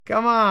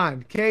Come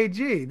on,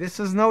 KG. This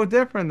is no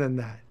different than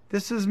that.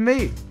 This is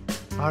me.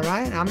 All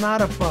right? I'm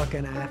not a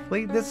fucking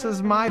athlete. This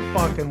is my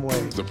fucking way.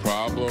 Is the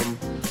problem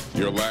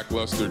your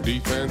lackluster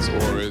defense,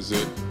 or is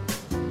it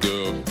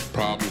the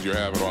problems you're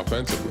having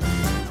offensively?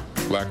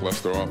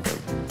 Lackluster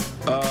offense.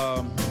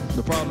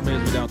 The problem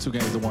is we're down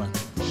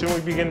 2-1. Shouldn't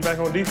we be getting back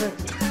on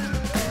defense?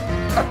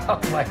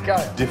 Oh my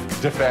God.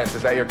 Defense.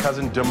 Is that your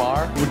cousin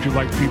DeMar? What would you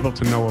like people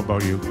to know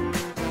about you?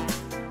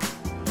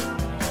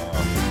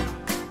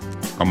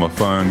 I'm a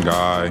fun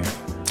guy.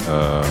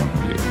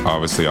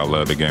 Obviously, I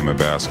love the game of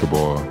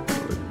basketball.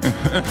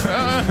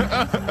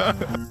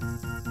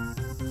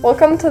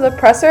 Welcome to the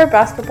Presser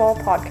Basketball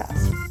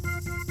Podcast.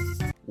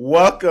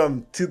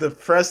 Welcome to the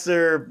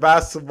Presser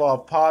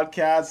Basketball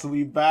Podcast.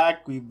 We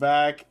back.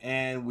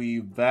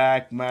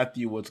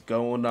 Matthew, what's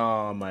going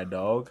on, my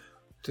dog?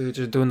 Dude,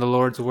 just doing the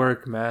Lord's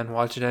work, man.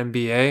 Watching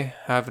NBA,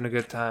 having a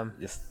good time.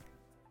 Yes.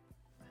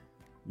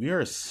 We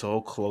are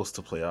so close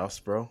to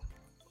playoffs, bro.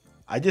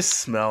 I just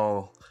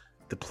smell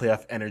the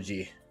playoff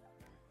energy.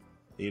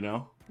 You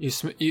know? You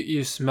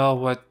smell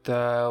what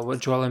Joel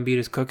Embiid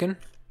is cooking?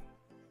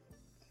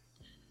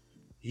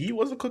 He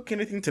wasn't cooking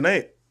anything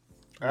tonight.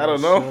 I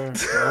don't know.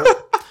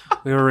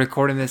 We were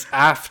recording this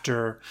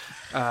after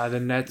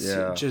the Nets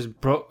just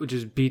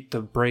beat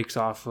the brakes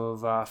off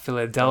of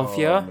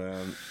Philadelphia. Oh,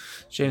 man.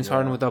 James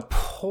Harden with a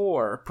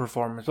poor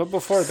performance, but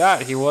before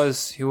that, he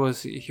was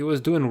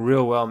doing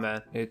real well,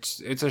 man.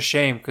 It's a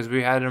shame because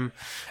we had him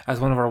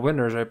as one of our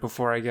winners right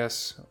before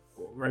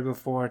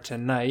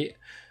tonight.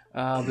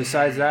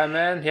 Besides that,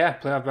 man,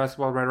 playoff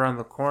basketball right around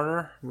the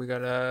corner. We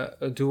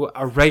gotta do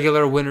a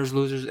regular winners,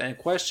 losers, and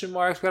question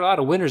marks. We got a lot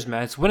of winners,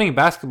 man. It's winning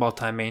basketball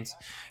time, Ains.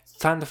 It's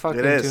time to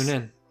fucking tune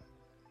in.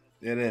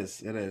 It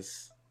is.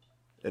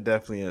 It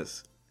definitely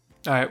is.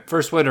 All right,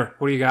 first winner.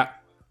 What do you got?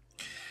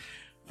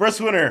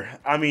 First winner.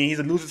 I mean, he's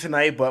a loser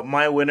tonight, but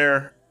my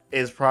winner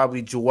is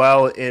probably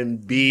Joel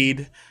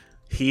Embiid.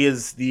 He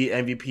is the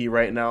MVP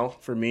right now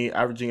for me,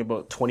 averaging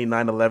about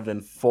 29, 11,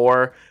 and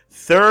 4.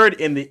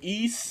 Third in the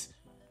East.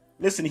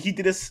 Listen, he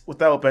did this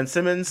without Ben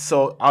Simmons,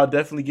 so I'll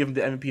definitely give him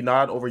the MVP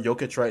nod over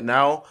Jokic right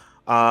now.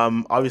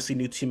 Obviously,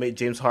 new teammate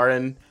James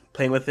Harden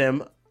playing with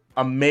him.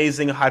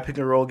 Amazing high pick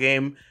and roll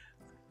game.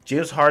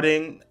 James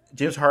Harden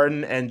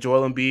and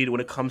Joel Embiid,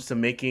 when it comes to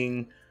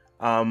making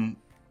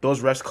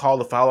those refs call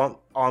the foul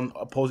on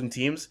opposing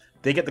teams,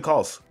 they get the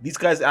calls. These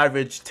guys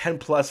average 10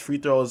 plus free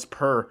throws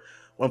per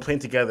when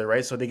playing together,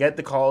 right? So they get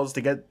the calls, they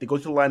go to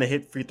the line and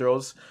hit free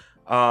throws.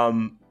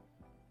 Joel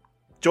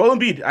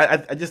Embiid,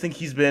 I just think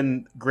he's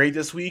been great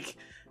this week,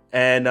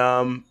 and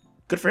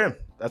good for him.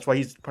 That's why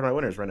he's part of my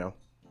winners right now.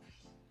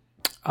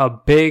 A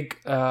big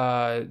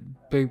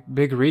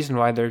reason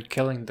why they're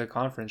killing the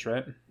conference,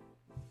 right?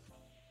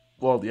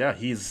 Well, yeah,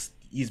 he's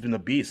been a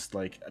beast.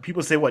 Like,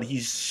 people say, what,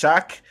 he's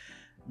Shaq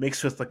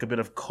mixed with like a bit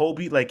of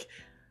Kobe, like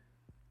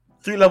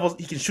 3 levels.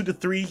 He can shoot the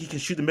 3, he can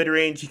shoot the mid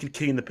range, he can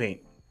kick in the paint.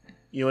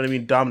 You know what I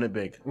mean? Dominant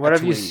big. What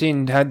have you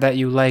seen that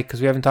you like? Because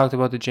we haven't talked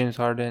about the James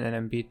Harden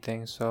and Embiid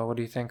thing. So what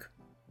do you think?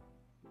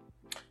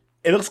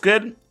 It looks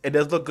good. It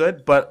does look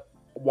good, but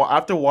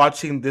after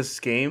watching this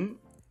game,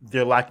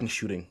 they're lacking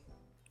shooting.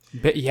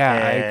 But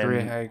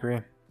I agree.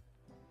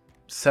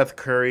 Seth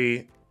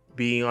Curry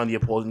being on the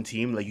opposing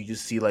team, like, you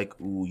just see like,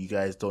 ooh, you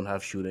guys don't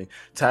have shooting.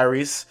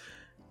 Tyrese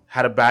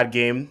had a bad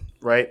game,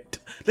 right?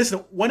 Listen,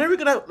 when are we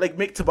gonna like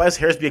make Tobias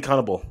Harris be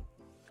accountable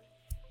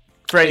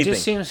for anything? It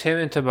just seems him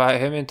and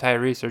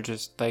Tyrese are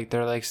just like,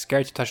 they're like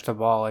scared to touch the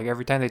ball. Like,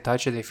 every time they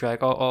touch it, they feel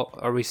like, oh,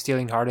 are we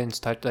stealing Harden's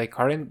touch? Like,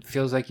 Harden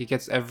feels like he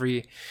gets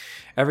every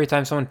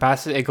time someone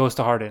passes, it goes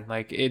to Harden.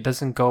 Like, it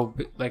doesn't go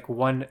like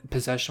one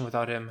possession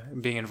without him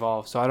being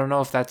involved. So I don't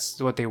know if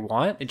that's what they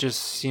want. It just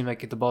seemed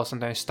like the ball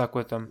sometimes stuck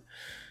with them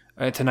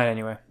tonight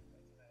anyway.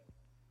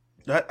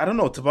 I don't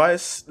know.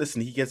 Tobias,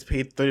 listen, he gets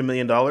paid $30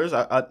 million.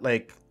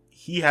 Like,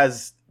 he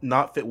has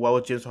not fit well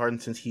with James Harden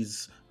since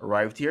he's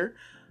arrived here.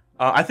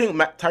 I think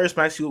Tyrese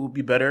Maxey will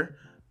be better.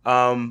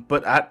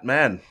 But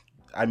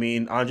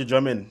Andre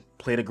Drummond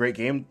played a great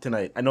game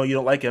tonight. I know you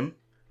don't like him,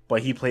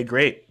 but he played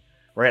great,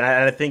 right? And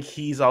I think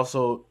he's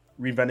also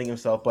reinventing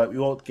himself, but we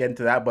won't get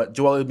into that. But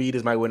Joel Embiid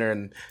is my winner,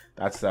 and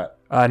that's that.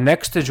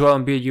 Next to Joel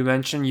Embiid, you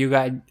mentioned you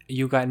got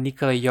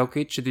Nikola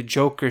Jokic, the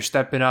Joker,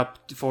 stepping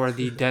up for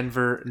the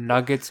Denver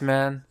Nuggets,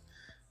 man.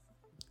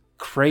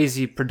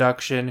 Crazy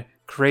production,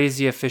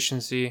 crazy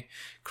efficiency,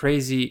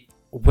 crazy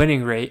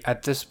winning rate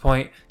at this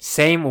point.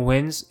 Same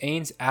wins,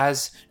 Ains,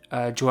 as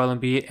Joel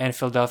Embiid and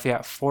Philadelphia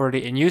at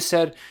 40. And you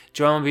said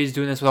Joel Embiid's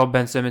doing this without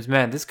Ben Simmons.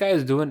 Man, this guy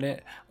is doing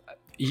it.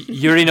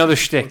 You already know the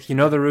shtick. You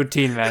know the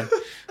routine, man.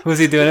 Who's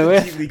he doing it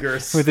with?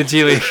 With the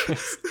G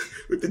Leaguers.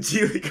 With the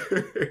G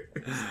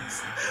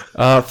Leaguers.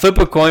 Flip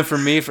a coin for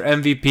me for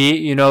MVP.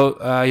 You know,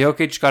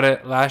 Jokic got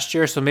it last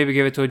year, so maybe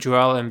give it to a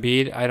Joel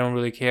Embiid. I don't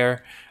really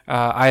care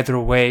either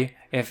way.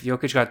 If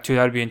Jokic got 2,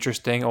 that would be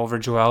interesting over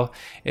Joel.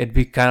 It'd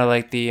be kind of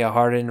like the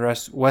Harden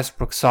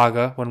Westbrook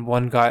saga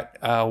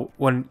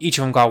when each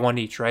of them got 1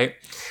 each, right?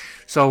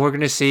 So we're going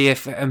to see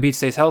if Embiid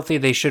stays healthy.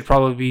 They should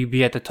probably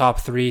be at the top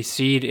 3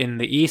 seed in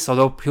the East,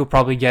 although he'll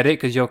probably get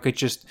it because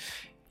Jokic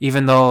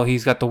even though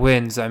he's got the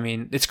wins. I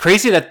mean, it's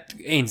crazy that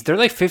Ains, they're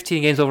like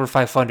 15 games over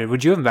 500.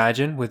 Would you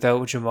imagine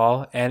without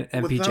Jamal and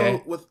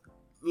MPJ?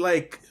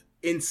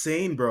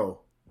 Insane, bro.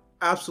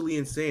 Absolutely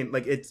insane.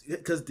 Like, it's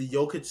because the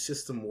Jokic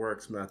system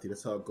works, Matthew.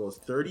 That's how it goes.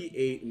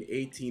 38 and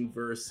 18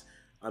 versus,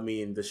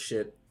 the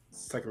shit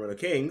Sacramento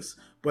Kings.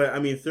 But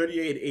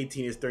 38 and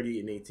 18 is 38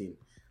 and 18.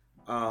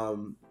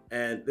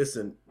 And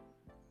listen,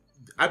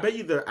 I bet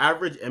you the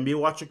average NBA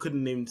watcher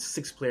couldn't name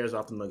 6 players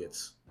off the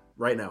Nuggets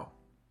right now.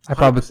 I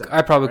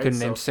probably couldn't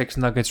name 6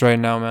 Nuggets right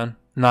now, man.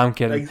 No, I'm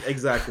kidding.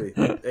 Exactly.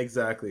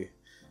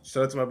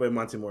 Shout out to my boy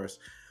Monty Morris.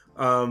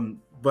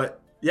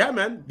 But yeah,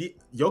 man,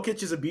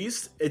 Jokic is a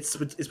beast. It's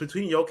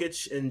between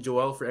Jokic and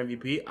Joel for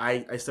MVP. I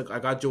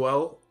got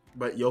Joel,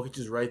 but Jokic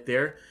is right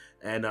there.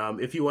 And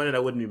if he won it, I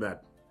wouldn't be mad.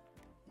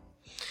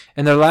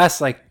 In their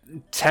last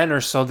 10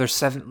 or so, they're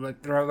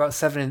about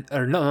 7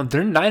 they're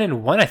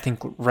 9-1 I think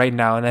right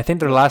now, and I think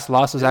their last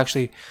loss was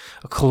actually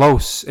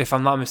close, if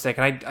I'm not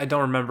mistaken. I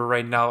don't remember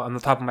right now on the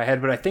top of my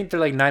head, but I think they're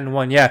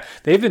 9-1. Yeah,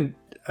 they've been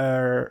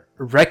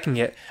wrecking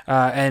it,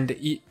 and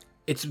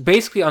it's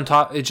basically on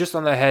top. It's just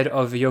on the head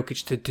of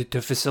Jokic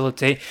to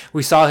facilitate.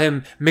 We saw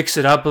him mix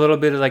it up a little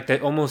bit, like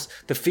almost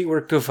the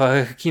footwork of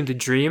Hakeem the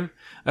Dream.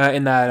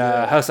 In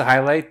that House of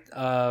Highlight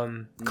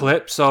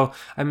clip. So,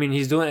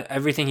 he's doing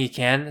everything he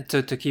can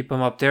to keep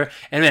him up there.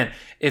 And man,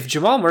 if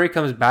Jamal Murray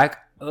comes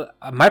back,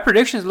 my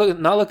prediction is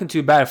not looking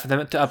too bad for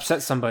them to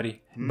upset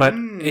somebody. But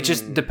it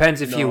just depends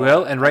if he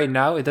will. And right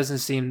now, it doesn't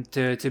seem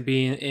to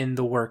be in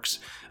the works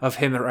of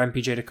him or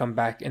MPJ to come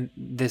back in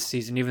this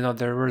season, even though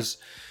there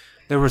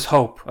was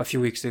hope a few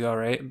weeks ago,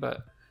 right?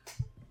 But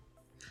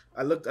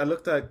I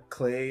looked at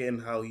Clay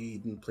and how he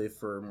didn't play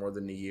for more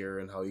than a year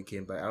and how he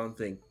came back. I don't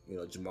think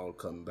Jamal will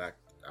come back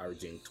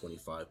averaging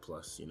 25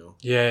 plus.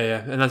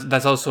 Yeah, and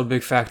that's also a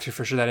big factor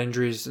for sure. That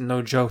injury is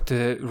no joke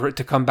to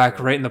come back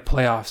right in the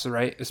playoffs,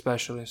 right?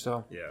 Especially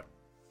so. Yeah.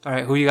 All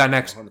right, who you got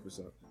next?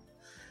 100%.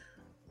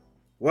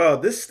 Well,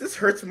 this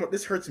hurts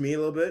me a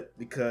little bit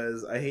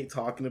because I hate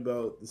talking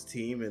about this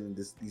team and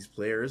these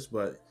players,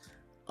 but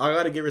I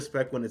gotta give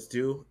respect when it's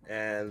due,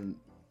 and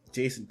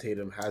Jayson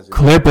Tatum has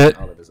clip it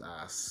out of his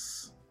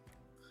ass.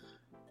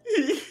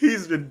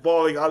 He's been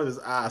balling out of his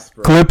ass,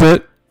 bro. Clip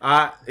it.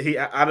 I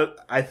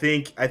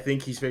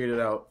think he's figured it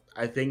out.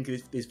 I think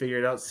he's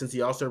figured it out since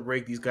the All-Star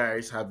break. These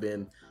guys have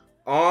been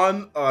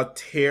on a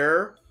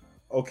tear.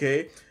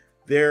 Okay,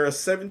 they're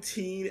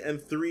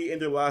 17-3 in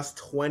their last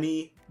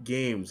 20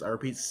 games. I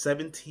repeat,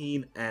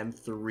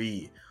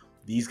 17-3.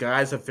 These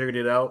guys have figured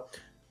it out.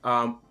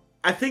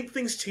 I think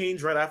things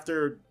changed right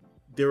after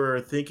they were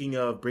thinking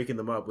of breaking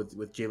them up with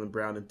Jaylen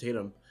Brown and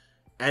Tatum.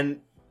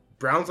 And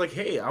Brown's like,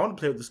 hey, I want to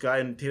play with this guy.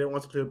 And Tatum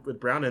wants to play with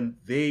Brown. And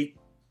they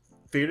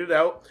figured it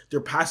out.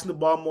 They're passing the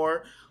ball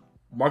more.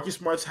 Marcus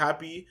Smart's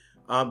happy.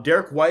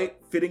 Derek White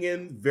fitting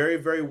in very,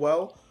 very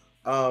well.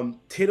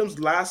 Tatum's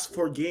last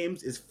 4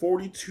 games is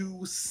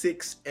 42,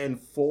 6, and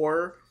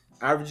 4,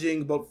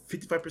 averaging about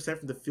 55%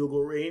 from the field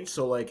goal range.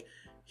 So,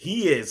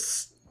 he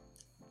is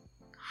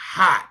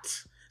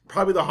hot.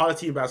 Probably the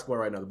hottest team in basketball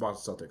right now, the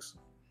Boston Celtics.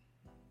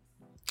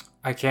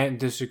 I can't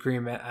disagree,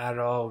 man, at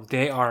all.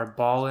 They are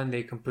balling.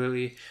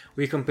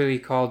 We completely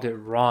called it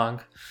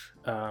wrong.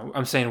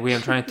 I'm saying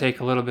I'm trying to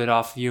take a little bit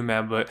off you,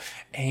 man, but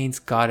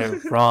Ains got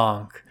it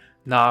wrong.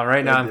 Nah,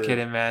 right now I'm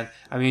kidding, man.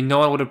 No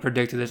one would have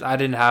predicted this. I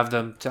didn't have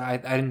them. I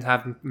didn't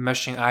have them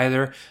meshing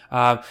either.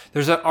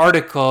 There's an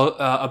article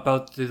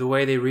about the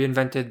way they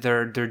reinvented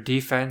their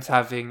defense,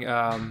 having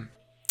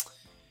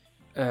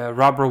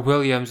Robert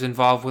Williams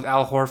involved with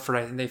Al Horford.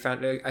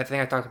 I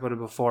think I talked about it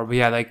before, but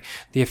yeah,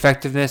 the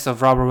effectiveness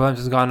of Robert Williams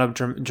has gone up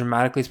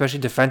dramatically, especially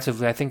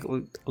defensively. I think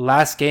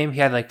last game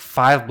he had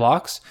 5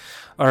 blocks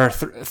or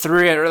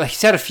 3, or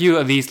he's had a few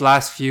of these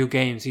last few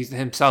games. He's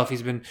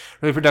been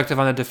really productive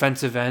on the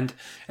defensive end.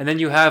 And then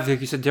you have,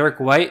 like you said, Derek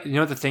White. You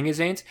know what the thing is,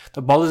 Ains?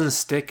 The ball doesn't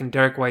stick in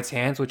Derek White's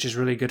hands, which is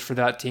really good for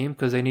that team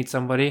because they need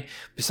somebody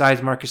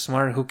besides Marcus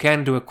Smart who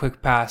can do a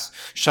quick pass,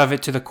 shove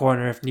it to the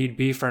corner if need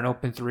be for an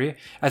open 3,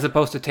 as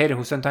opposed to Tatum,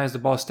 who sometimes the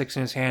ball sticks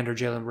in his hand, or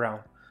Jaylen Brown.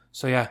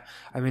 So yeah,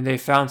 they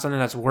found something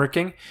that's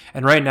working.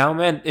 And right now,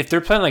 man, if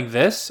they're playing like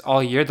this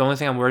all year, the only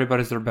thing I'm worried about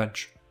is their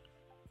bench.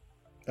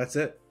 That's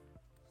it.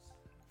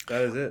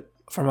 That is it.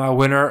 For my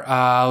winner,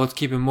 let's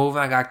keep it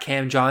moving. I got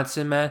Cam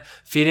Johnson, man.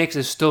 Phoenix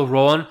is still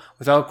rolling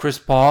without Chris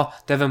Paul.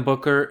 Devin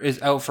Booker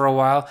is out for a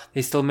while.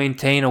 They still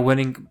maintain a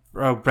winning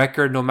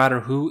record no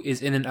matter who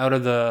is in and out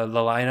of the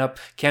lineup.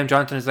 Cam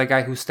Johnson is that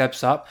guy who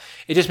steps up.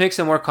 It just makes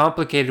it more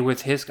complicated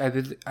with his.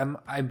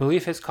 I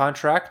believe his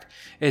contract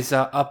is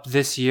up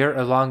this year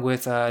along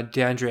with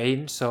DeAndre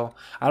Ayton. So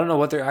I don't know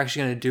what they're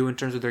actually going to do in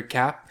terms of their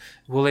cap.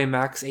 Will they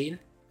max Ayton?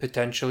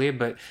 Potentially,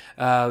 but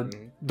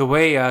the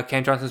way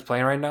Cam Johnson's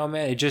playing right now,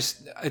 man,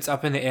 it's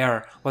up in the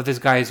air what this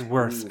guy is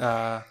worth. He's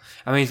not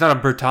a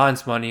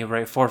Bertans money,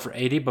 right? 4 for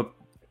 80, but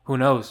who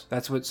knows?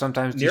 That's what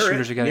sometimes these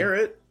shooters are getting.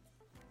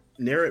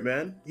 Near it,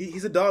 man.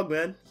 He's a dog,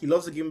 man. He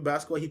loves the game of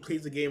basketball. He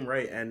plays the game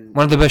right, and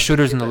one of the best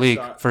shooters in the league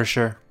for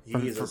sure.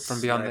 From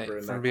beyond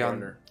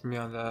the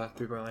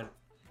 3-point line.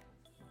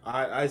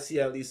 I see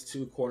at least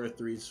 2 corner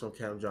threes from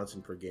Cam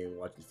Johnson per game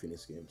watching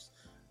Phoenix games.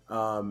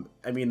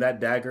 I mean, that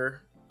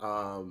dagger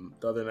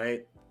the other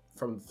night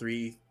from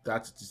 3,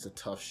 that's just a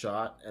tough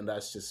shot, and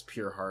that's just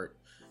pure heart.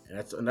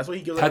 And that's what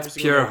he gives. That's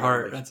pure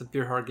heart. Like, that's a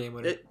pure heart game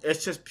winner.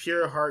 It's just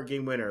pure heart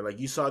game winner. Like,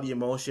 you saw the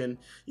emotion.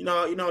 You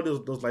know how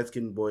those light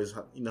skinned boys.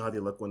 You know how they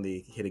look when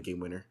they hit a game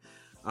winner.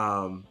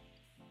 But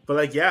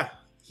like, yeah,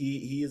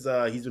 he's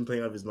been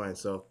playing out of his mind.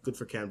 So good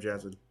for Cam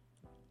Johnson.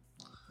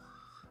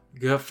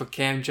 Good for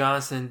Cam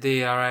Johnson,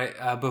 indeed. All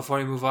right, before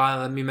we move on,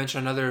 let me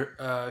mention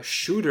another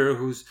shooter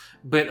who's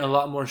been a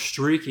lot more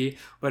streaky,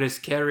 but has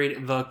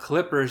carried the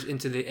Clippers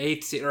into the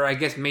 8th seed, or I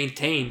guess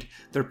maintained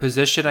their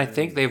position. I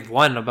think they've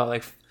won about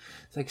like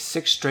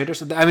 6 straight or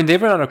something. I mean, they've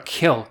been on a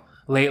kill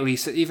lately,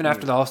 so even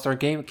after the All-Star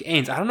game.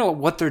 Ains, I don't know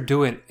what they're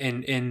doing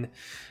in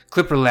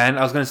Clipperland.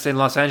 I was going to say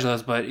Los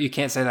Angeles, but you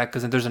can't say that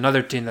because there's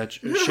another team that's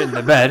shit in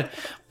the bed.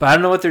 But I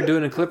don't know what they're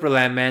doing in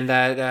Clipperland, man.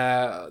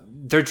 That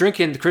they're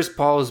drinking Chris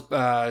Paul's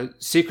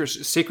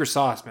secret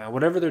sauce, man.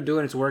 Whatever they're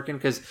doing, it's working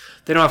because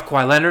they don't have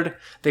Kawhi Leonard.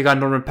 They got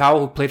Norman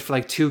Powell, who played for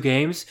like 2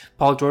 games.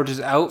 Paul George is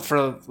out for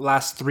the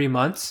last 3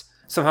 months.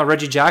 Somehow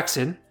Reggie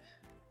Jackson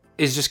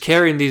is just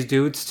carrying these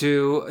dudes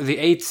to the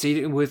 8th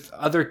seed with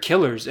other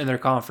killers in their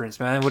conference,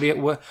 man. What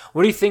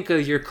do you think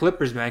of your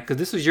Clippers, man? Because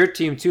this was your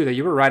team too that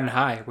you were riding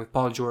high with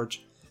Paul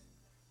George.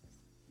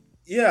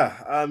 Yeah,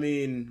 I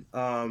mean,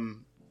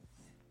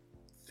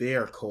 they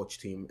are a coach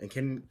team, and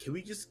can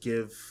we just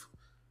give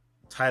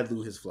Ty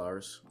Lue his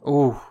flowers?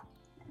 Ooh,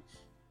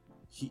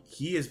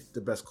 he is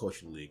the best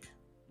coach in the league.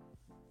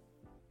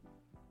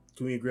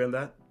 Can we agree on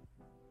that?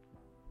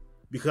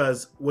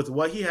 Because with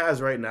what he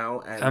has right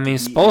now, and I mean,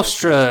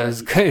 Spoelstra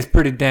is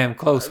pretty damn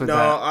close with that.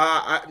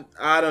 No,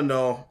 I don't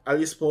know. At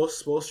least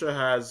Spoelstra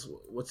has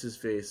what's his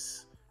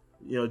face,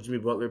 Jimmy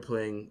Butler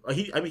playing.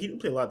 He didn't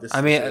play a lot this.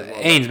 I mean, season.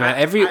 Ains, man,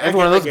 every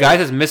one of those guys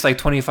has missed like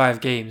 25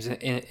 games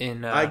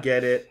in. I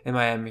get it in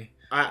Miami.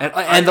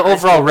 And the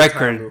overall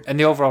record. I'm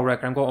going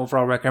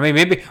overall record. I mean,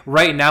 maybe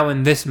right now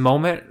in this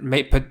moment,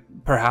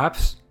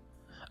 perhaps.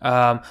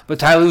 But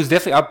Ty Lue's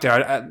definitely up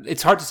there.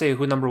 It's hard to say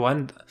who number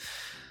one.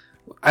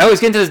 I always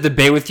get into this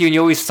debate with you, and you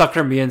always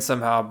sucker me in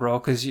somehow, bro,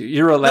 because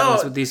you're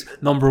relentless with these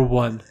number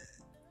one.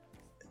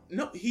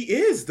 No, he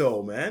is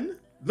though, man.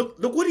 Look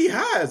what he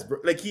has, bro.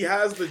 Like, he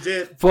has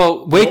legit.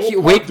 Well,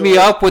 wake me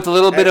up with a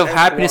little bit of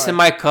happiness in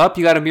my cup.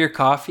 You got a mere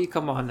coffee?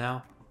 Come on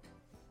now.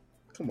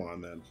 Come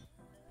on, man.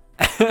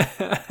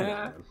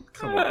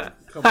 Come on,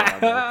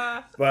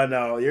 man. But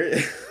no, you're.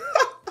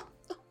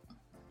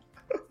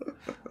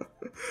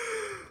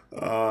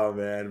 Oh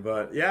man,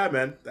 but yeah,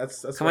 man,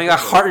 that's. Come on, you got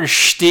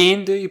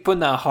Hartenstein, dude. You putting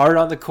that heart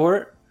on the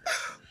court?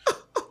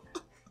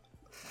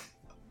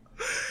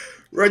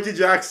 Reggie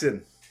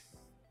Jackson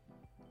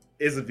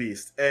is a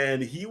beast,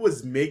 and he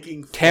was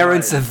making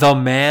Terrence the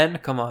Man.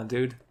 Come on,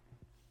 dude.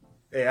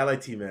 Hey, I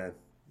like T-Man.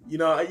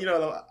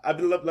 I've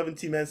been loving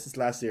T-Man since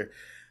last year.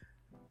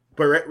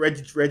 But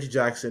Reggie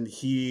Jackson,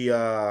 he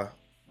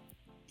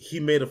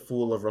made a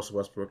fool of Russell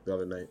Westbrook the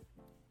other night,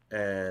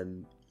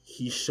 and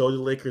he showed the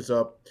Lakers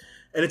up.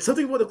 And it's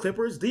something about the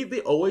Clippers.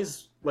 They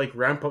always like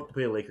ramp up to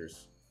play the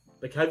Lakers.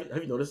 Like, have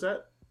you noticed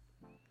that?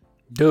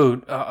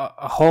 Dude,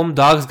 a home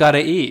dog's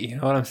gotta eat. You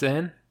know what I'm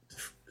saying?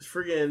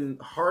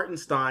 Friggin'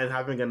 Hartenstein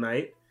having a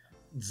night.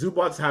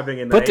 Zubac's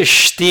having a night. Put the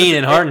Steen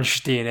in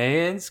Hartenstein,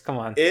 Ains. Come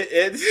on.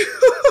 Is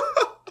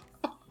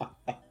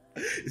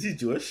he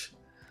Jewish?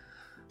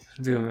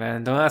 Dude,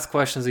 man, don't ask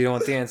questions you don't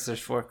want the answers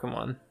for. Come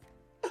on.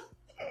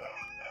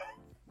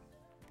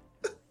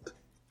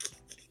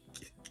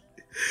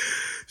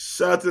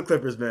 Shout out to the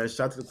Clippers, man.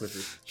 Shout out to the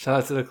Clippers. Shout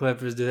out to the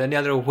Clippers, dude. Any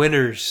other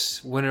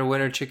winners?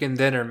 Winner, chicken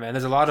dinner, man.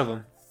 There's a lot of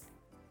them.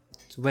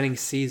 It's winning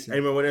season.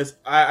 Anyway, winners.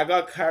 I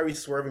got Kyrie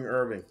swerving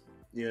Irving.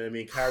 You know what I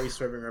mean? Kyrie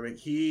swerving Irving.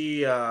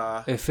 He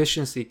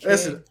efficiency king.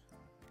 Listen,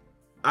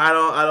 I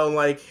don't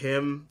like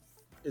him,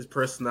 his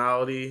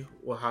personality,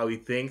 or how he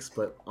thinks,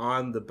 but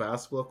on the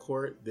basketball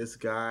court, this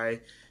guy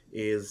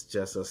is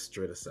just a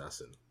straight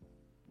assassin.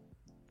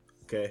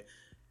 Okay?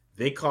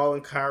 They call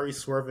him Kyrie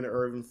swerving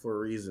Irving for a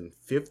reason.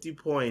 50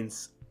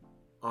 points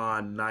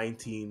on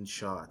 19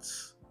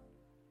 shots.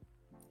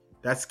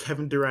 That's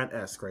Kevin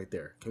Durant-esque right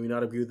there. Can we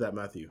not agree with that,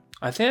 Matthew?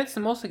 I think it's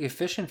the most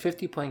efficient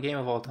 50-point game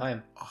of all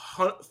time.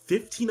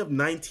 15 of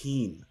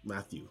 19,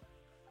 Matthew.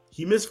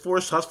 He missed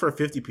 4 shots for a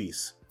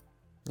 50-piece.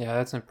 Yeah,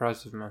 that's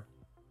impressive, man.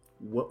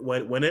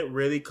 When it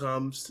really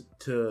comes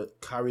to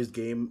Kyrie's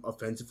game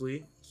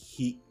offensively,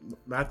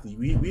 Matthew,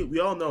 we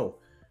all know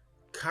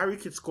Kyrie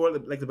could score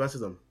like the best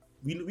of them.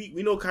 We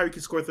know Kyrie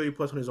can score 30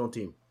 plus on his own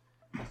team.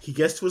 He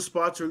gets to his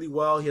spots really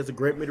well. He has a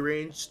great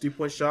mid-range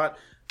 3-point shot.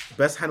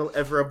 Best handle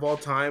ever of all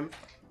time.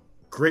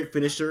 Great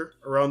finisher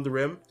around the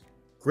rim.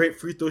 Great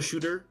free throw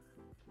shooter.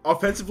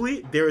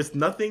 Offensively, there is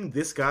nothing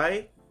this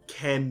guy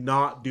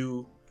cannot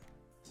do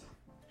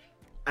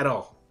at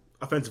all.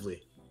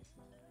 Offensively.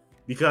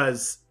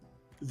 Because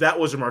that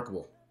was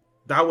remarkable.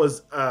 That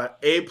was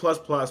A+++++++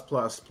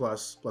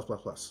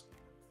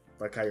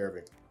 by Kyrie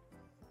Irving.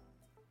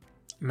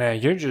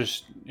 Man, you're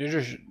just.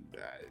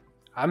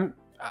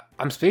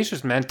 I'm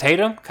speechless, man.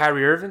 Tatum,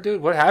 Kyrie Irving,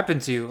 dude. What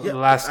happened to you the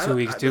last 2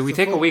 weeks, dude? We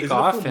take a week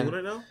off is it a full and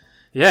moon right now?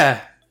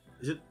 yeah,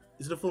 Is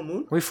it a full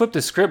moon? we flipped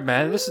the script,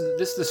 man. This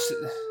is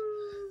the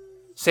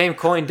same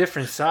coin,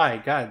 different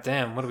side. God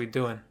damn, what are we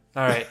doing?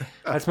 All right,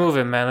 let's move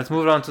it, man. Let's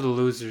move it on to the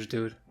losers,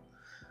 dude.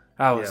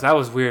 That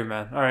was weird,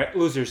 man. All right,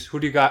 losers. Who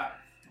do you got?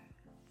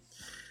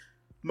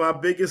 My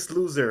biggest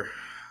loser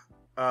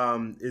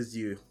is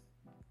you.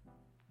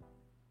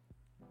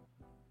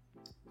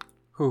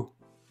 Who?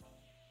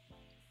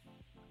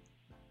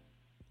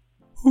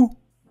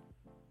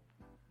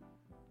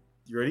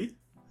 You ready?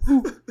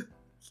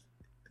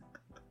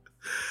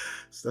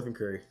 Stephen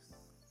Curry.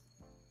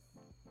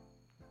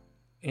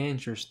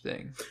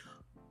 Interesting.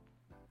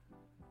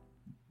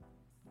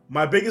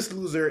 My biggest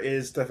loser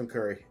is Stephen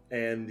Curry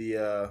and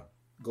the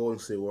Golden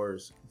State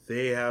Warriors.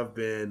 They have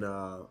been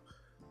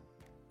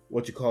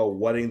what you call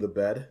wetting the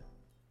bed.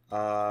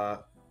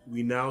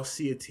 We now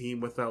see a team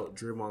without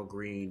Draymond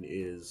Green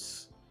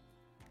is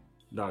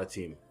not a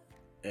team.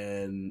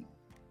 And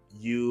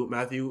you,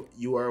 Matthew,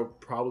 you are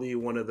probably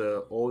one of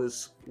the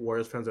oldest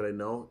Warriors fans that I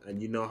know, and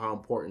you know how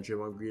important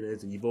Draymond Green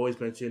is. And you've always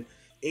mentioned,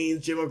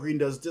 Ains, Draymond Green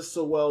does this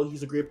so well.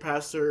 He's a great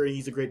passer, and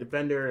he's a great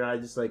defender. And I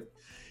just like,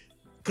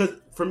 because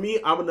for me,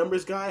 I'm a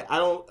numbers guy. I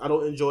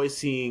don't enjoy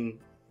seeing,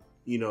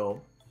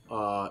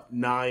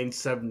 9,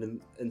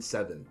 7, and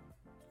 7.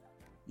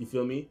 You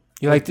feel me?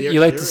 You like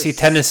to see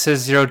 10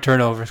 assists, 0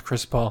 turnovers,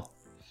 Chris Paul.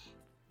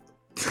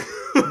 I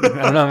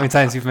don't know how many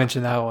times you've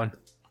mentioned that one.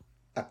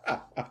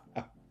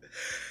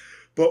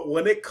 But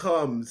when it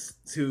comes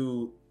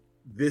to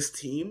this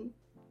team,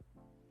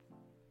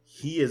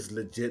 he is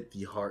legit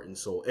the heart and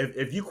soul.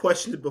 If you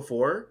questioned it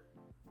before,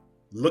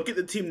 look at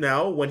the team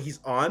now when he's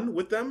on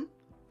with them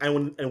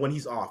and when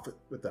he's off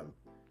with them.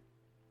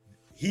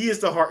 He is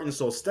the heart and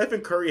soul.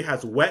 Stephen Curry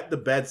has wet the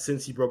bed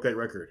since he broke that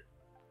record.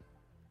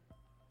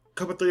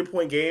 Couple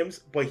 30-point games,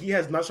 but he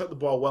has not shot the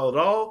ball well at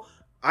all.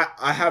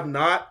 I'm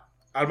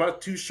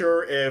not too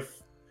sure if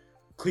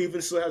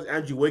Cleveland still has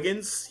Andrew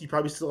Wiggins. He's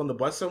probably still on the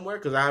bus somewhere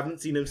because I haven't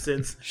seen him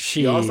since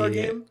the All-Star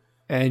game.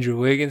 Andrew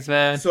Wiggins,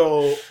 man.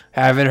 So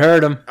haven't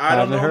heard him. I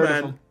don't know,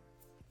 man.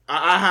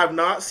 I have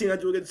not seen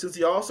Andrew Wiggins since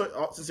the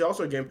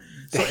All-Star game.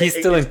 So he's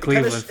still in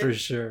Cleveland for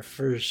sure.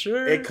 For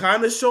sure. It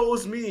kind of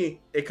shows me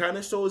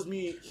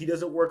he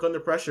doesn't work under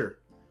pressure.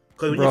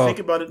 Because when you think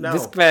about it now,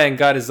 this man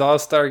got his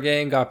All-Star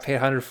game, got paid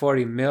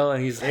 $140 million,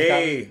 and he's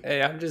like,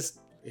 I'm just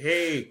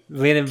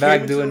leaning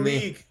back doing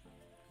me.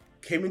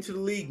 Came into the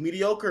league,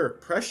 mediocre,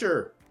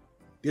 pressure.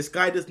 This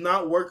guy does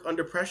not work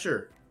under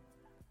pressure.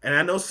 And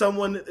I know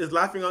someone is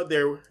laughing out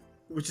there,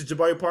 which is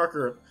Jabari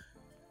Parker.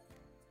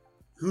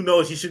 Who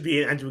knows? He should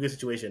be in Andrew Wiggins'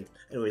 situation.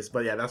 Anyways,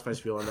 but yeah, that's my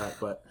spiel on that.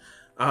 But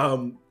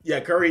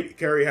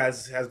Curry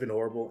has been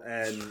horrible.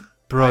 And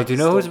bro, do you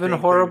know who's been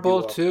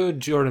horrible too?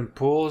 Jordan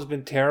Poole's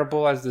been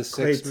terrible as the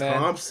sixth man. Klay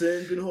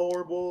Thompson's been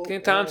horrible.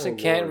 Klay Thompson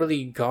can't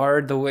really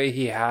guard the way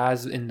he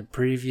has in the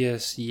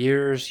previous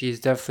years. He's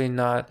definitely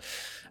not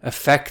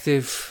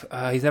effective.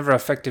 He's never an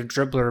effective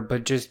dribbler,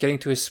 but just getting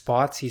to his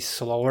spots, he's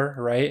slower,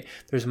 right?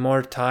 There's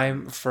more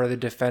time for the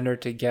defender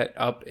to get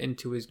up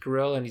into his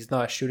grill, and he's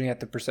not shooting at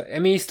the percent. I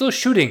mean, he's still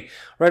shooting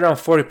right around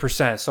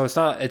 40%, so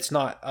it's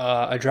not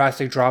a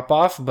drastic drop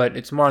off, but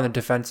it's more on the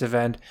defensive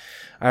end.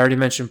 I already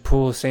mentioned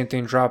Poole, same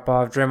thing, drop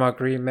off. Draymond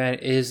Green, man,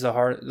 is the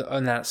heart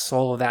and that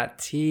soul of that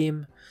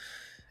team.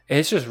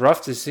 It's just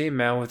rough to see,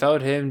 man.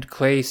 Without him,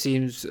 Curry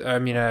seems a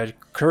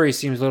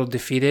little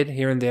defeated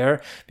here and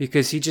there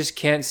because he just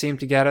can't seem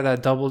to get out of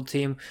that double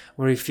team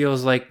where he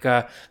feels like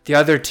the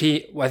other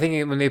team. I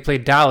think when they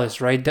played Dallas,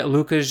 right,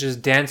 Luka's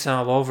just dancing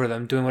all over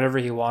them, doing whatever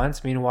he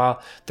wants.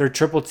 Meanwhile, they're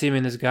triple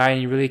teaming this guy,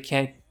 and you really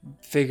can't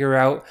figure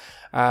out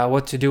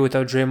what to do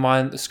without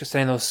Draymond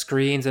setting those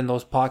screens and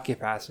those pocket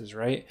passes,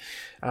 right?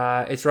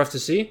 It's rough to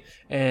see.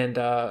 And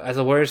as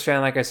a Warriors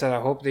fan, like I said,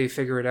 I hope they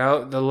figure it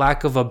out. The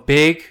lack of a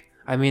big.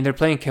 I mean, they're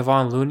playing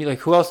Kevon Looney. Like,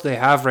 who else do they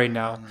have right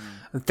now?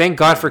 Thank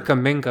God for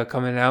Kuminga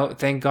coming out.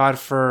 Thank God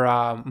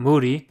for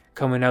Moody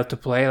coming out to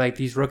play. Like,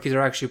 these rookies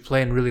are actually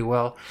playing really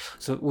well,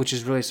 so which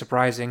is really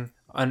surprising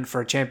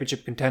for a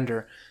championship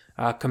contender.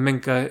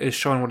 Kuminga is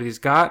showing what he's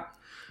got.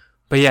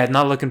 But yeah,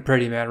 not looking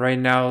pretty, man. Right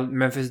now,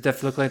 Memphis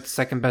definitely look like the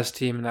second best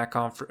team in that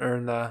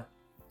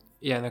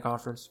in the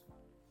conference.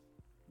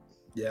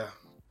 Yeah,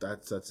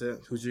 that's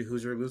it. Who's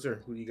your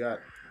loser? Who do you got?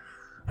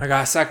 I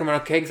got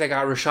Sacramento Kings. I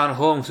got Richaun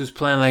Holmes, who's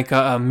playing like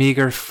a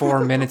meager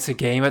 4 minutes a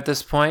game at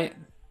this point.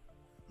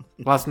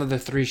 Lost another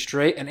 3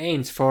 straight. And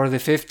Ains, for the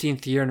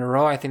 15th year in a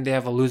row, I think they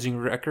have a losing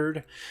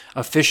record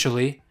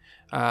officially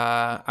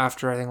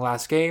after, I think,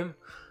 last game.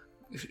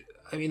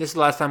 I mean, this is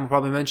the last time we'll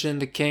probably mention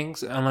the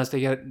Kings, unless they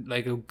get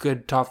like a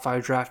good top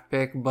 5 draft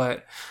pick.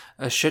 But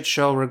a shit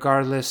show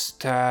regardless.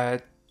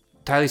 Tyrese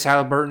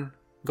Halliburton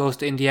goes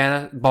to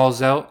Indiana,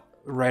 balls out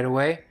right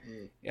away.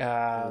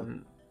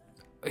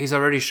 He's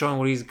already showing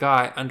what he's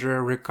got under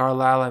Rick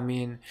Carlisle. I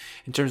mean,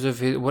 in terms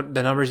of what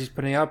the numbers he's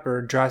putting up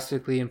are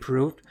drastically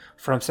improved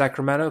from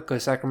Sacramento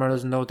because Sacramento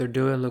doesn't know what they're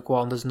doing. Luke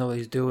Walton doesn't know what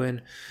he's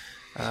doing.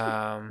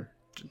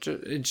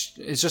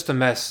 It's just a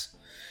mess.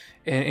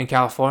 in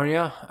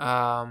California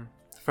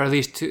for at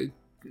least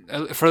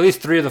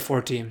three of the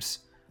four teams,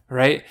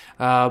 right?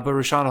 But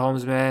Richaun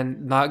Holmes,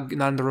 man, not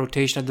in the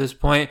rotation at this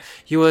point.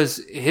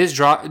 His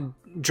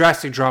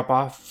drastic drop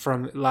off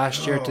from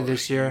last year to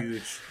this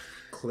year.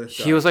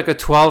 He was like a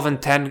 12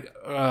 and 10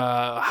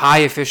 high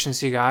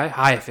efficiency guy.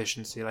 High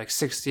efficiency, like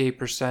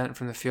 68%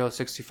 from the field,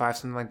 65,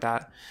 something like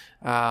that.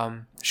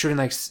 Shooting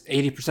like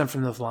 80%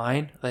 from the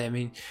line. Like, I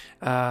mean,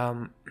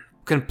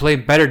 can play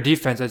better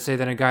defense, I'd say,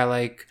 than a guy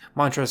like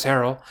Montrezl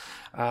Harrell.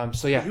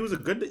 So yeah, he was a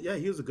good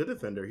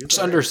defender. He was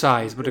just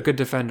undersized, but a good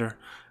defender.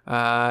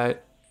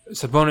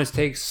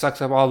 Sabonis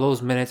sucks up all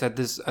those minutes at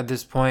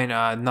this point.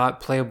 Not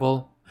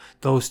playable,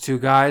 those two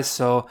guys.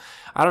 So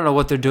I don't know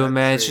what they're doing,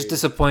 man. It's just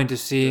disappointing to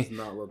see. Does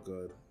not look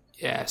good.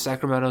 Yeah,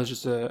 Sacramento is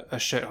just a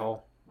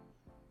shithole.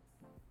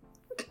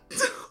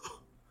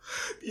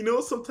 You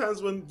know,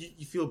 sometimes when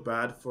you feel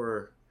bad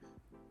for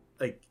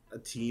like a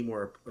team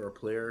or a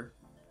player,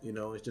 you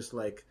know, it's just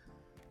like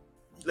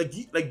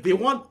they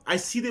want. I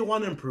see they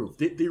want to improve.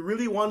 They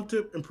really want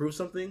to improve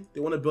something. They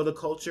want to build a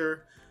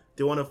culture.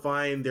 They want to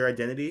find their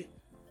identity,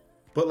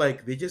 but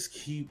like they just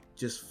keep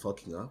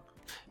fucking up.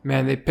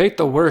 Man, they picked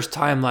the worst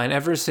timeline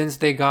ever since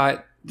they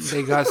got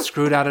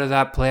screwed out of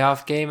that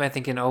playoff game. I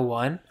think in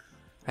 01.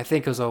 I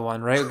think it was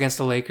 01, right, against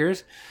the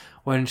Lakers,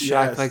 when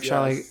Shaq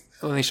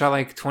when they shot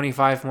like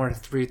 25 more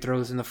free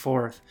throws in the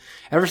fourth.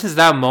 Ever since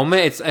that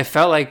moment, I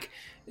felt like,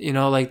 you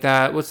know, like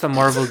that. What's the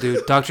Marvel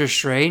dude, Doctor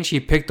Strange? He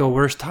picked the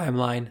worst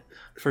timeline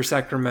for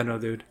Sacramento,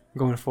 dude,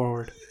 going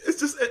forward. It's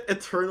just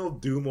eternal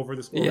doom over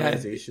this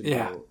organization.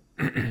 Yeah.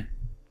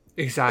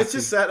 Exactly. It's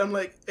just sad. I'm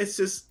like, it's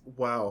just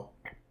wow.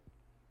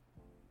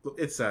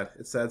 It's sad.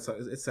 It's sad.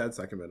 It's sad,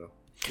 Sacramento.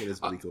 It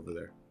is bleak over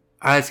there.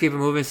 All right, let's keep it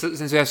moving.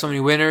 Since we have so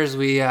many winners,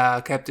 we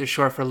kept it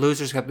short for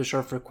losers, kept it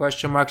short for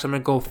question marks. I'm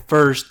going to go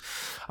first.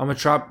 I'm going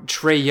to drop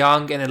Trae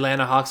Young and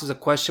Atlanta Hawks as a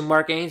question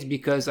mark, Ains,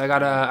 because I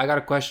got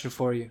a question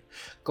for you.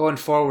 Going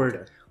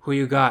forward, who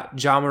you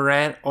got, Ja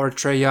Morant or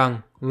Trae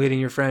Young leading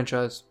your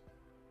franchise?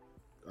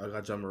 I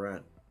got Ja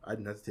Morant. I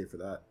didn't hesitate for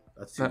that.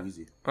 That's too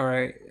easy. All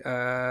right.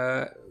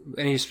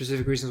 Any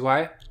specific reasons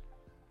why?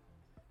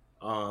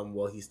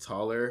 Well, he's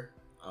taller.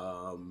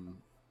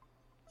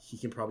 He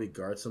can probably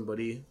guard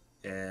somebody,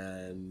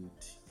 and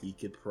he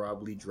could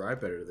probably drive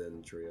better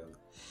than Trae Young.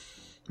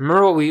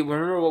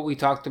 Remember what we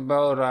talked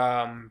about?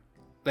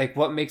 Like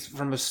what makes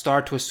from a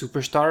star to a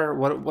superstar?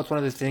 What's one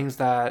of the things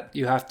that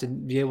you have to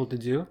be able to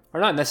do, or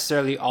not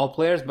necessarily all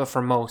players, but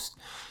for most?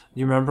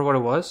 You remember what it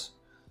was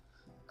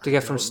to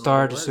get from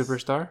star to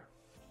superstar?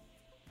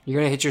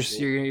 You're gonna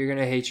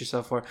hate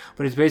yourself for it,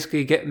 but it's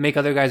basically make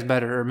other guys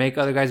better or make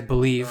other guys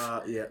believe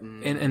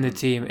in the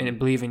team and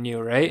believe in you,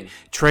 right?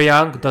 Trae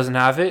Young doesn't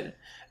have it,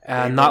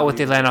 not with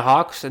the Atlanta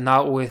Hawks, and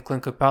not with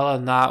Clint Capella,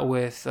 not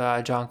with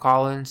John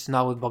Collins,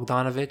 not with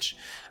Bogdanovich,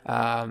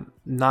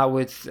 not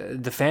with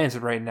the fans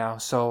right now.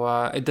 So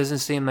it doesn't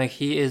seem like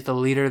he is the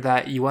leader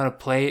that you want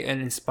to play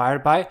and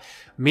inspired by.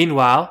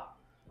 Meanwhile,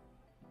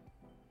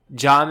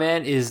 Ja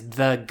Man is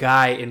the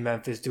guy in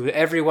Memphis, dude.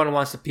 Everyone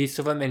wants a piece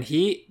of him, and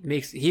he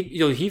makes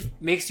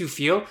you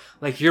feel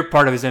like you're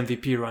part of his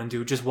MVP run,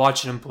 dude. Just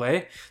watching him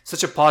play,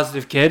 such a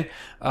positive kid.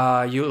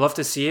 You love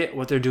to see it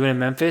what they're doing in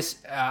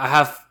Memphis. I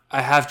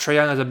have Trae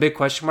Young as a big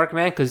question mark,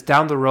 man, because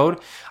down the road,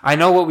 I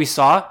know what we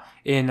saw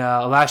in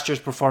last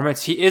year's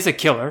performance. He is a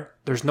killer.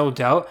 There's no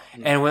doubt.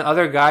 And when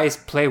other guys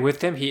play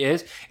with him, he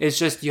is. It's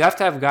just you have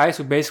to have guys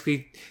who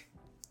basically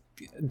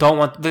don't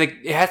want. Like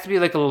it has to be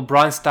like a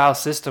LeBron style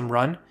system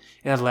run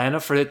in Atlanta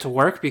for it to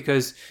work,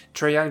 because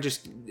Trae Young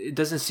it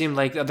doesn't seem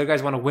like other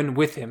guys want to win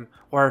with him,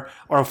 or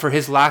for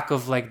his lack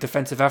of like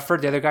defensive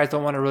effort, the other guys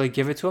don't want to really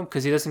give it to him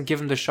because he doesn't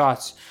give him the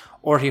shots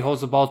or he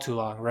holds the ball too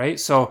long, right?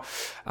 So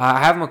I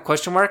have him a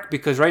question mark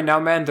because right now,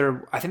 man,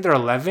 I think they're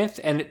 11th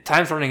and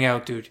time's running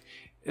out, dude.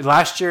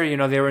 Last year, you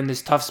know, they were in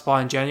this tough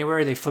spot in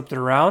January. They flipped it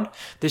around.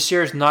 This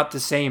year is not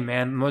the same,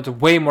 man. There's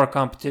way more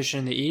competition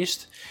in the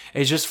East.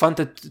 It's just fun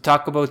to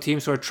talk about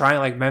teams who are trying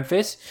like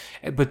Memphis.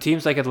 But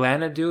teams like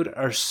Atlanta, dude,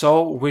 are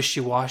so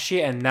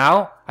wishy-washy. And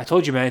now, I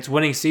told you, man, it's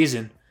winning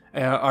season.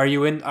 Are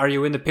you in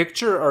the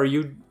picture or are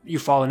you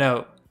falling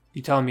out?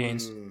 You tell me,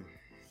 Ains.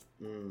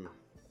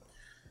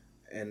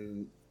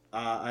 And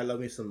I love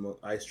me some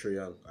Ice Trae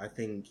Young. I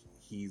think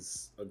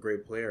he's a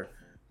great player,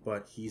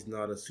 but he's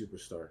not a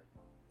superstar.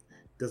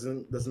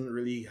 Doesn't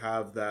really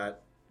have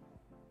that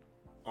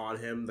on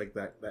him, like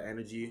that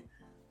energy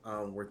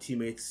where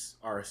teammates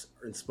are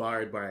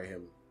inspired by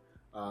him.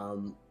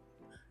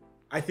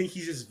 I think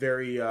he's just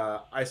very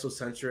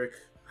isocentric,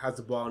 has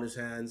the ball in his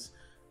hands,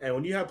 and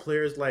when you have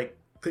players like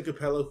Clint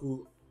Capella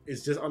who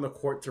is just on the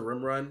court to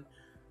rim run,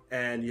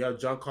 and you have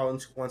John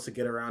Collins who wants to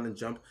get around and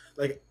jump,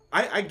 like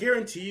I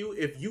guarantee you,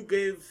 if you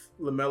gave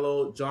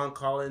LaMelo, John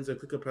Collins, and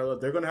Clint Capella,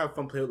 they're gonna have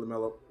fun playing with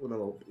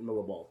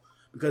LaMelo ball,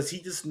 because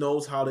he just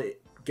knows how to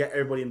get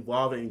everybody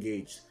involved and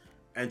engaged.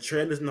 And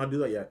Trae doesn't know how to do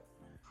that yet.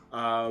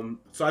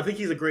 So I think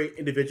he's a great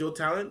individual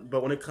talent,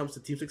 but when it comes to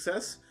team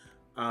success,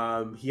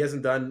 he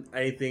hasn't done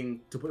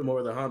anything to put him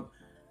over the hump.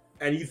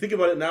 And you think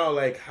about it now,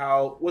 like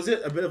how was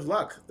it a bit of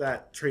luck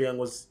that Trae Young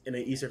was in the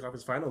Eastern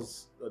Conference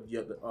Finals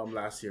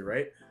last year,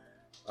 right?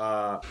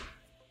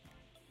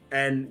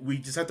 And we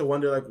just have to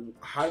wonder, like,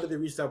 how did they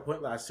reach that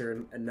point last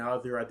year, and now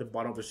they're at the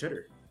bottom of the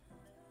shitter?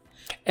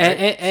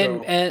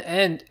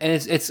 And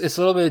it's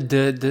a little bit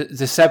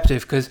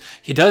deceptive because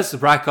he does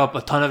rack up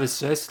a ton of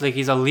assists. Like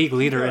he's a league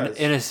leader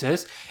in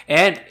assists,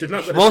 and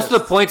most of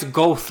the points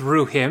go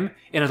through him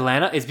in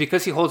Atlanta. It's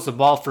because he holds the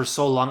ball for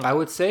so long. I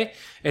would say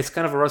it's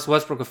kind of a Russell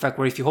Westbrook effect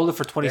where if you hold it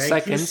for 20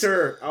 seconds,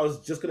 sir, I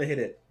was just gonna hit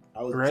it.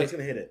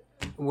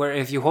 Where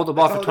if you hold the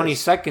ball for 20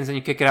 seconds and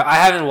you kick it out. I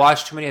haven't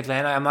watched too many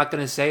Atlanta. I'm not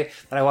going to say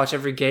that I watch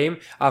every game.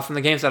 From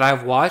the games that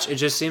I've watched, it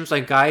just seems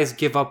like guys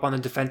give up on the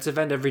defensive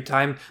end every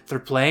time they're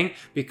playing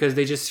because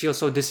they just feel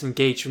so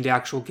disengaged from the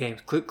actual game.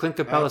 Clint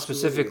Capella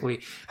specifically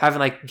having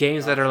like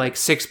games that are like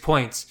 6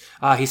 points.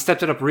 He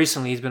stepped it up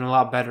recently. He's been a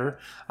lot better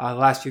the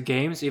last few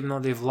games. Even though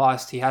they've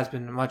lost, he has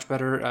been much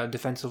better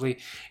defensively.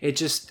 It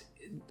just...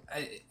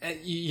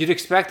 you'd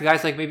expect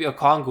guys like maybe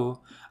Okongwu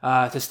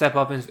to step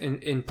up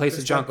in place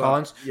of John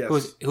Collins,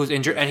 who's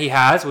injured, and he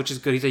has, which is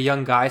good. He's a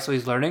young guy, so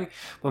he's learning.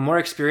 But more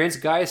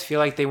experienced guys feel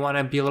like they want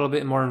to be a little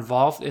bit more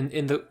involved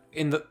in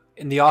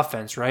the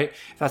offense, right?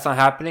 If that's not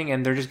happening,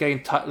 and they're just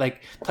getting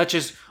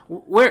touches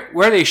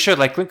where they should,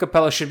 like Clint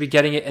Capella should be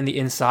getting it in the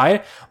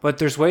inside, but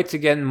there's ways to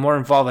get more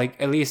involved,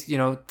 like at least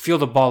feel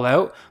the ball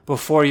out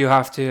before you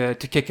have to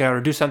kick it out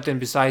or do something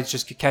besides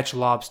just catch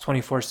lobs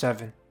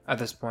 24/7 at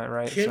this point,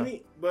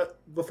 right? But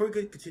before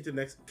we continue to the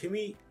next, can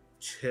we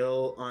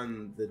chill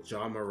on the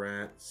Ja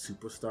Morant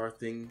superstar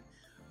thing?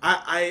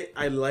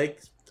 I like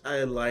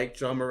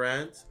Ja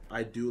Morant.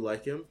 I do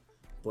like him,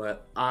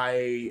 but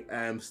I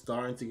am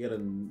starting to get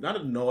not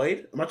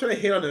annoyed. I'm not trying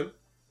to hate on him,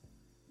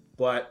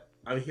 but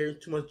I'm hearing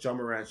too much Ja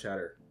Morant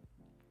chatter.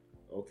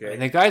 Okay,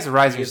 and the guy's a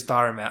rising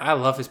star, man. I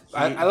love his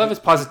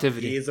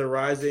positivity. He's a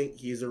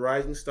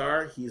rising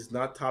star. He's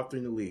not top 3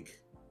 in the league.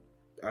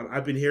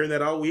 I've been hearing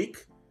that all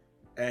week,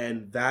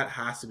 and that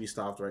has to be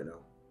stopped right now.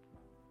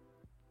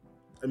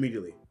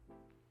 Immediately,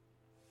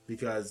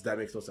 because that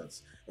makes no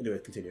sense. Anyway,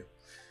 continue.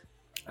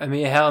 I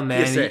mean, hell,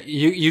 man,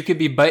 you could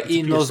be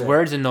eating those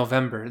words in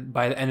November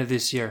by the end of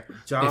this year.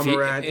 Ja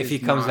Morant if he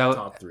comes out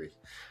top 3.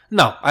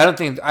 No, I don't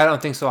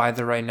think so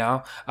either right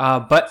now.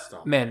 But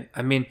stop. Man,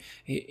 I mean,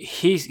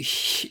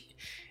 he's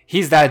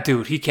that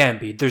dude. He can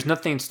be. There's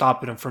nothing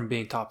stopping him from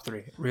being top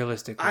 3.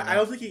 Realistically, I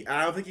don't think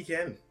he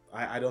can.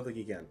 I don't think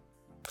he can.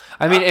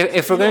 I mean,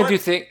 if we're gonna do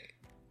things.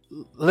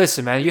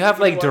 Listen, man, you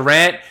have like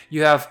Durant,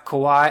 you have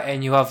Kawhi,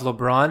 and you have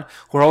LeBron,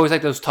 who are always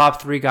like those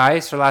top 3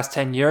 guys for the last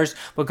 10 years.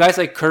 But guys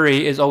like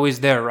Curry is always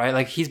there, right?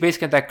 Like he's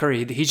basically that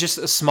Curry. He's just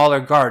a smaller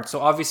guard.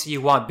 So obviously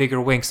you want bigger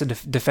wings to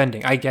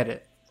defending. I get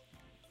it.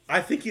 I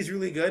think he's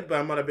really good, but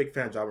I'm not a big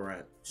fan of Ja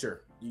Morant.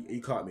 Sure.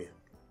 You caught me.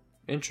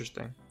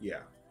 Interesting. Yeah.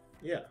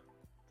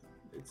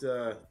 It's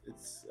I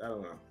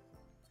don't know.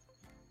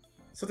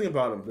 Something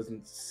about him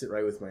doesn't sit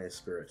right with my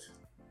spirit.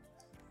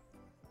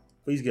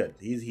 But he's good.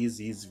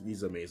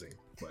 He's amazing.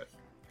 But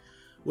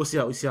we'll see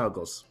how it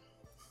goes.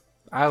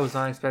 I was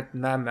not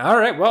expecting that, man. All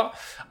right, well,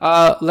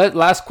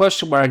 last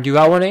question, Warren. Do you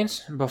got one,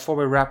 Ains, before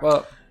we wrap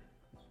up?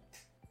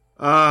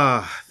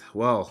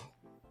 Well,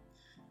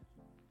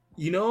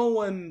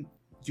 when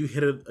you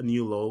hit a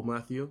new low,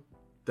 Matthew,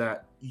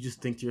 that you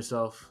just think to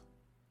yourself,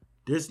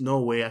 "There's no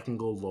way I can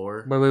go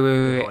lower."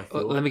 Wait.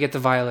 Let me get the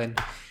violin.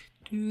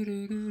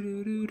 You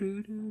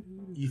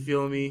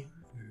feel me?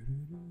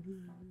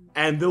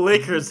 And the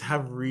Lakers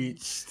have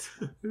reached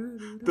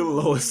the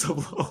lowest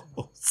of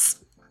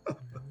lows.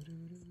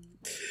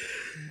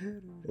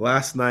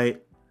 Last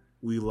night,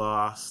 we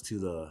lost to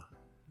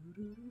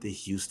the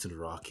Houston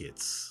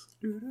Rockets.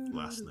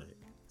 Last night.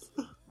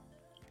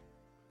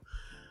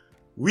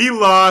 We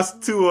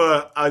lost to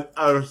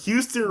a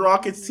Houston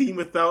Rockets team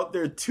without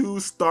their 2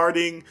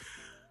 starting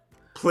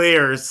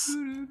players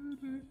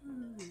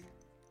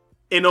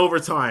in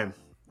overtime.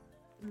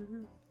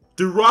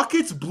 The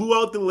Rockets blew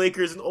out the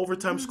Lakers in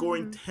overtime,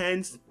 scoring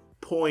 10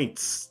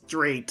 points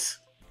straight.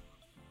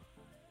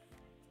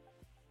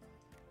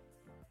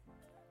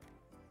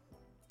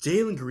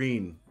 Jalen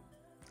Green,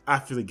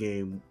 after the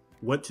game,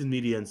 went to the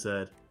media and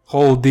said,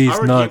 "Hold these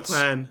nuts." Game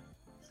plan.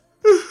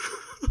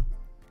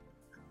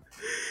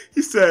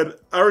 He said,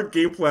 "Our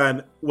game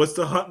plan was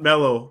to hunt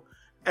Melo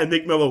and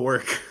make Melo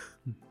work."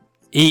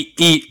 Eat.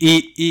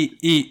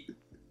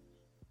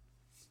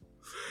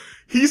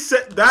 He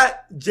said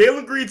that.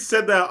 Jalen Green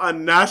said that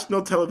on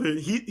national television.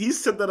 He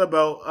said that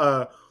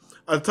about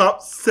a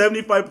top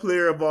 75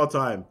 player of all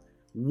time.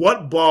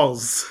 What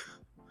balls?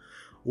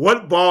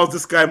 What balls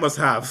this guy must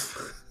have.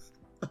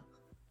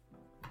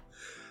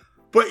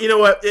 But you know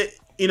what?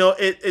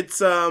 It's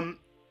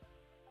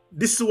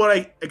this is what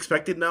I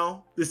expected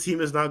now. This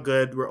team is not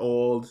good. We're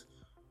old.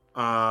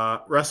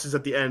 Russ is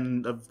at the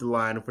end of the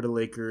line for the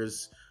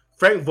Lakers.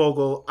 Frank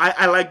Vogel,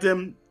 I liked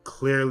him.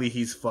 Clearly,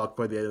 he's fucked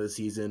by the end of the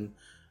season.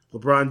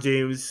 LeBron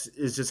James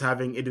is just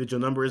having individual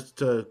numbers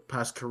to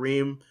pass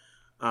Kareem.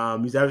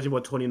 He's averaging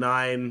about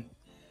 29.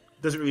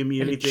 Doesn't really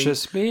mean anything. It's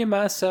just me,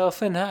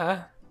 myself, and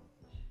I.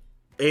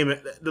 Hey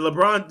man, the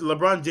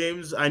LeBron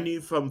James I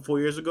knew from 4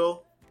 years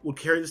ago would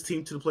carry this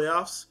team to the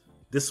playoffs.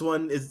 This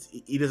one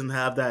he doesn't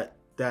have that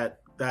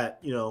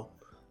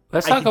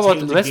Let's talk about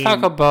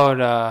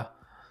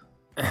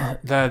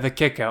the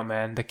kick out,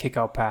 man. The kick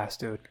out pass,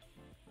 dude.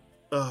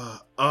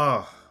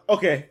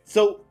 Okay,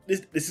 so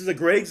this is a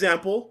great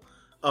example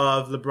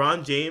of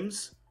LeBron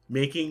James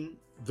making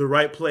the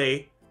right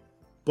play,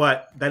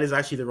 but that is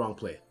actually the wrong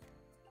play.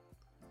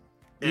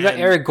 You got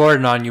Eric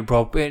Gordon on you,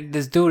 bro.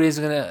 This dude is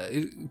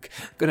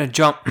gonna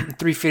jump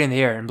 3 feet in the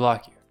air and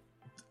block you.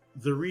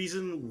 The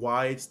reason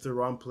why it's the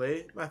wrong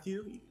play,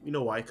 Matthew, you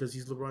know why? Because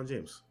he's LeBron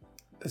James.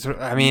 So,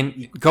 I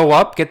mean, go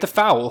up, get the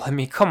foul. I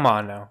mean, come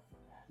on now.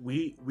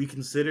 We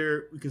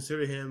consider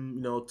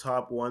him,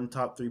 top 1,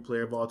 top 3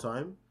 player of all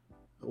time.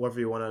 However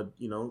you want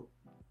to,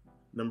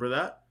 number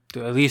that.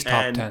 Dude, at least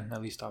top 10.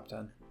 At least top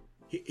 10.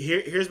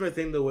 Here's my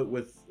thing though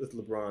with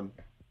LeBron,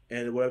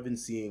 and what I've been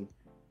seeing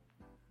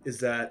is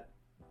that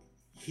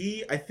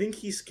I think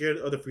he's scared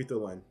of the free throw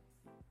line.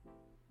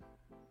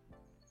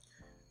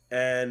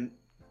 And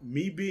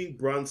me being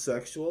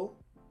Bron-sexual,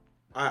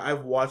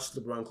 I've watched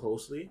LeBron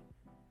closely,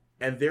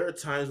 and there are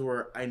times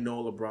where I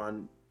know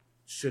LeBron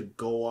should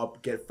go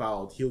up, get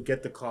fouled. He'll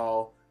get the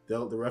call. The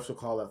refs will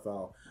call that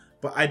foul.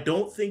 But I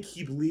don't think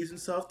he believes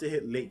himself to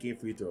hit late game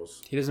free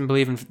throws. He doesn't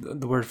believe in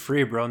the word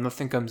free, bro.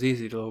 Nothing comes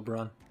easy to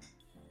LeBron.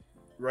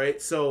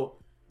 Right? So,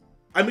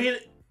 I mean,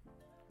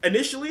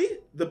 initially,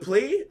 the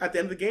play at the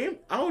end of the game,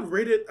 I would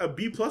rate it a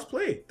B+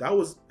 play. That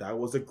was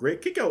a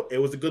great kick out. It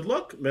was a good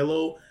look.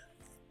 Melo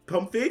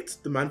pump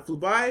faked. The man flew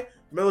by.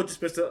 Melo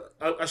just missed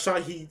a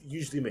shot he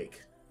usually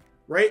make.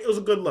 Right? It was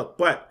a good look.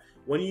 But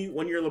when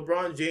you're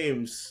LeBron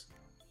James,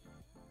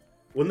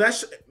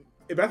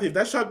 if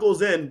that shot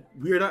goes in,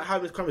 we are not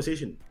having this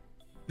conversation.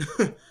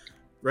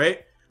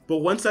 Right? But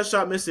once that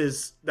shot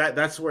misses,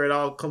 that's where it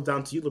all comes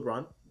down to you,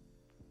 LeBron.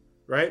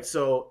 Right?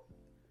 So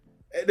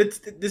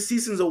this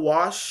season's a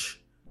wash.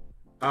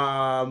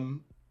 Malik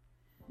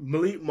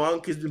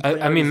Monk has been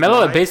playing. I mean,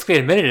 Melo basically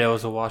admitted it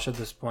was a wash at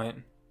this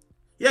point.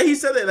 Yeah, he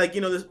said that,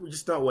 we're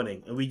just not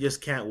winning, and we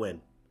just can't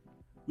win.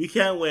 We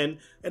can't win,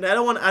 and I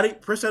don't want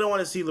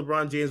to see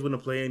LeBron James win a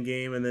play-in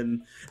game,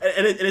 and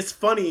it's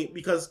funny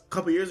because a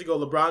couple years ago,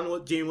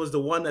 LeBron James was the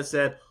one that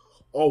said,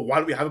 "Oh, why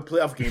do we have a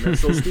playoff game?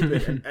 That's so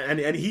stupid."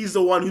 and he's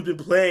the one who's been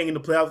playing in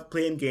the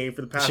play-in game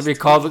for the past. It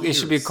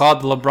should be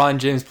called the LeBron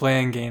James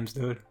play-in games,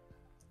 dude.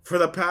 For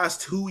the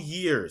past 2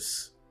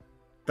 years,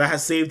 that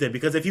has saved him,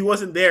 because if he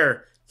wasn't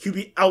there, he'd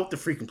be out the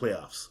freaking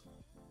playoffs.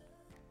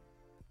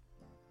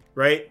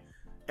 Right?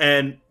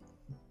 And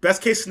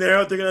best case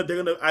scenario, they're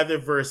gonna either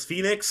verse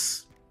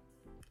Phoenix,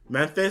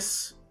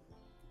 Memphis.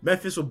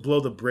 Memphis will blow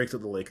the brakes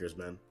of the Lakers,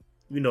 man.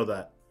 We know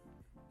that.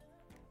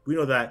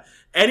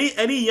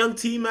 Any young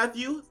team,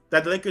 Matthew,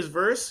 that the Lakers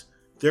verse,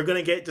 they're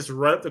gonna get just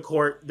run up the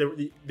court. They're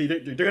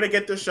gonna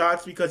get their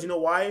shots, because you know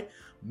why?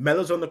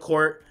 Melo's on the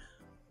court.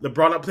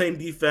 LeBron not playing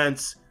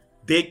defense.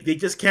 They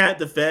just can't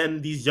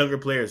defend these younger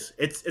players.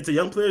 It's a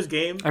young players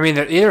game. I mean,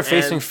 they're either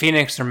facing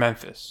Phoenix or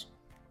Memphis.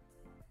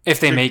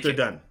 If they make it, they're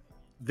done.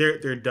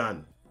 They're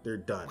done. They're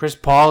done. Chris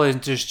Paul is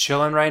just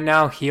chilling right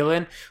now,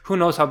 healing. Who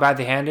knows how bad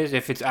the hand is?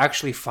 If it's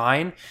actually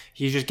fine,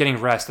 he's just getting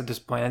rest at this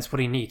point. That's what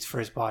he needs for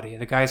his body.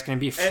 The guy's going to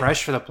be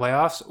fresh for the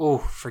playoffs. Oh,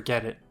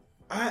 forget it.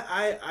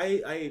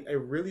 I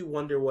really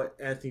wonder what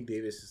Anthony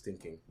Davis is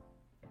thinking.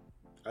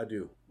 I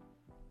do.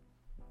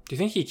 Do you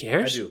think he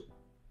cares? I do.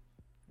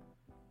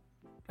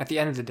 At the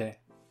end of the day,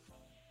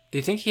 do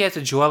you think he has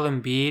a Joel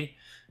Embiid,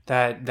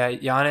 that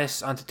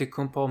Giannis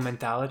Antetokounmpo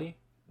mentality?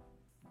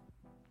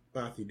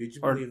 Matthew, did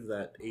you believe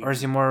that? Or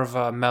is he more of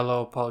a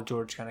Melo, Paul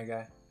George kind of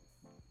guy?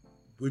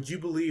 Would you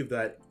believe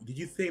that? Did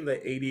you think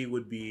that AD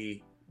would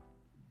be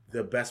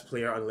the best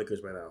player on the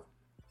Lakers right now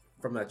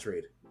from that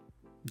trade?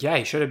 Yeah,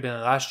 he should have been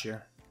last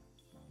year.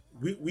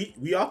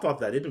 We all thought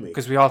that, didn't we?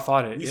 Because we all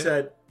thought it.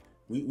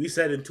 We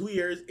said in 2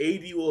 years,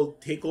 AD will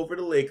take over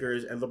the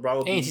Lakers and LeBron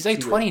will be... He's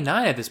like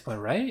 29 at this point,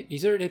 right?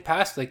 He's already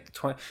past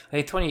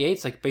 28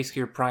 is like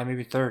basically your prime,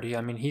 maybe 30. I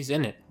mean, he's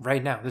in it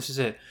right now. This is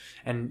it.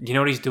 And you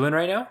know what he's doing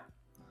right now?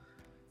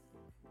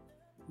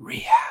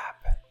 Rehab.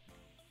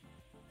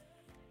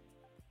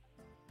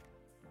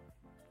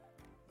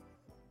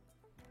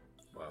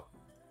 Wow.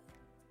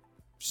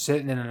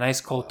 Sitting in a nice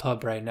cold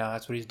tub right now.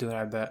 That's what he's doing,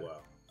 I bet.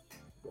 Wow.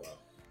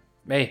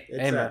 Hey,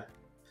 man.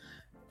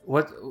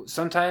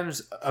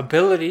 Sometimes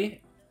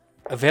availability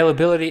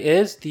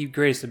is the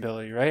greatest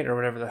ability, right? Or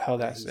whatever the hell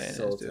that saying is.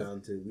 So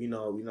talented. We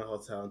know how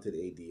talented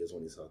AD is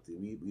when he's healthy.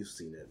 We've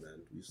seen it, man.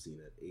 We've seen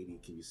it.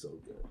 AD can be so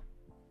good.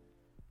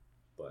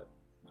 But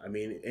I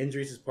mean,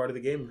 injuries is part of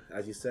the game,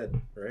 as you said,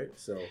 right?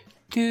 So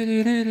end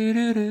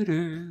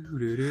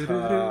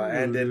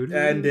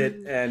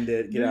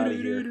it. Get out of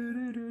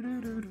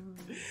here.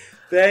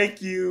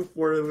 Thank you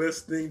for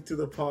listening to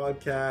the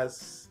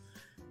podcast.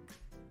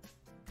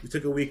 We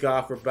took a week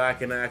off. We're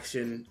back in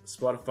action.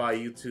 Spotify,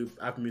 YouTube,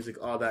 Apple Music,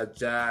 all that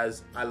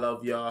jazz. I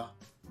love y'all.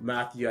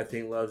 Matthew, I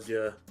think, loves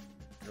you.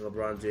 And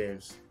LeBron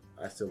James,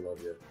 I still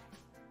love you.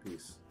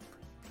 Peace.